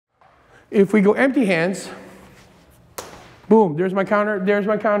if we go empty hands, boom, there's my counter,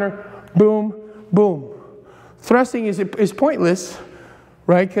 boom, boom. Thrusting is pointless,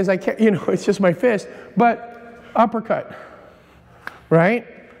 right? Because I can't, it's just my fist. But uppercut, right?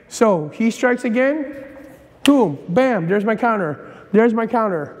 So he strikes again, boom, bam, there's my counter, there's my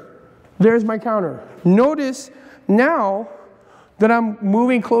counter, there's my counter. Notice now that I'm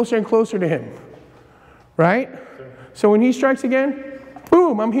moving closer and closer to him, right? So when he strikes again,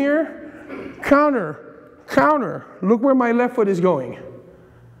 boom, I'm here, counter, counter. Look where my left foot is going.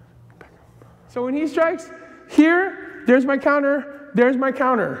 So when he strikes, here, there's my counter, there's my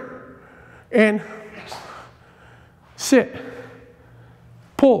counter. And sit,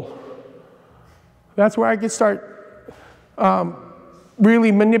 pull. That's where I can start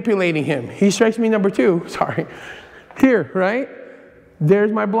really manipulating him. He strikes me number 2, sorry. Here, right?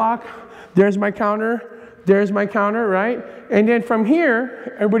 There's my block, there's my counter, right? And then from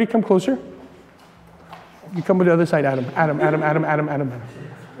here, everybody come closer. You come to the other side, Adam.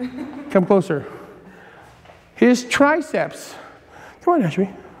 Come closer. His triceps. Come on, Ashby.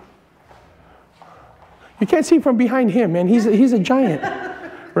 You can't see from behind him, man. He's a giant,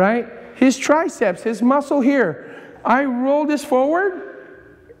 right? His triceps, his muscle here. I roll this forward,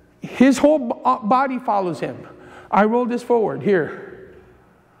 his whole body follows him. I roll this forward here,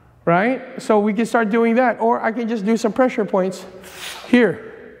 right? So we can start doing that. Or I can just do some pressure points here.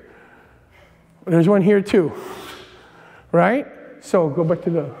 There's one here too, right? So go back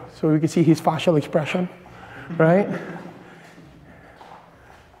to so we can see his facial expression, right?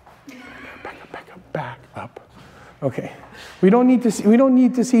 Back up. Okay. We don't need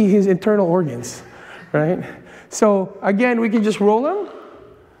to see his internal organs, right? So again, we can just roll him,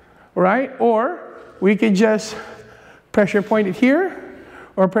 right? Or we could just pressure point it here,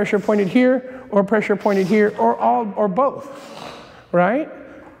 or pressure point it here, or pressure point it here, or both, right?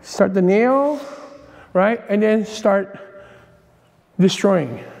 Start the nail, right? And then start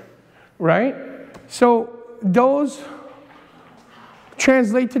destroying, right? So those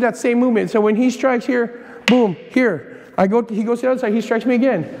translate to that same movement. So when he strikes here, boom, here. He goes to the other side, he strikes me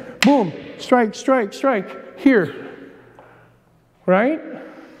again. Boom, strike, strike, strike, here. Right?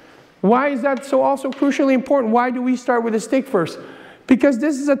 Why is that so also crucially important? Why do we start with a stick first? Because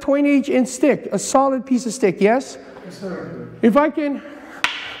this is a 20-inch stick, a solid piece of stick, yes? Yes, sir. If I can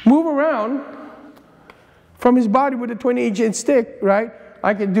move around from his body with a 20-inch stick, right?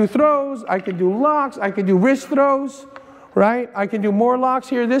 I can do throws, I can do locks, I can do wrist throws, right? I can do more locks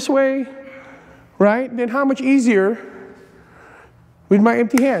here this way, right? Then how much easier with my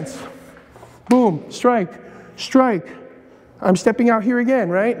empty hands? Boom, strike, strike. I'm stepping out here again,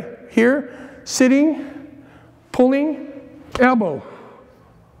 right? Here, sitting, pulling, elbow.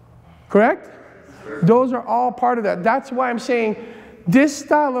 Correct? Those are all part of that. That's why I'm saying this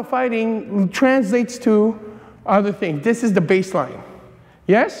style of fighting translates to other things. This is the baseline.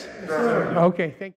 Yes? Yes, sir. Okay, thank you.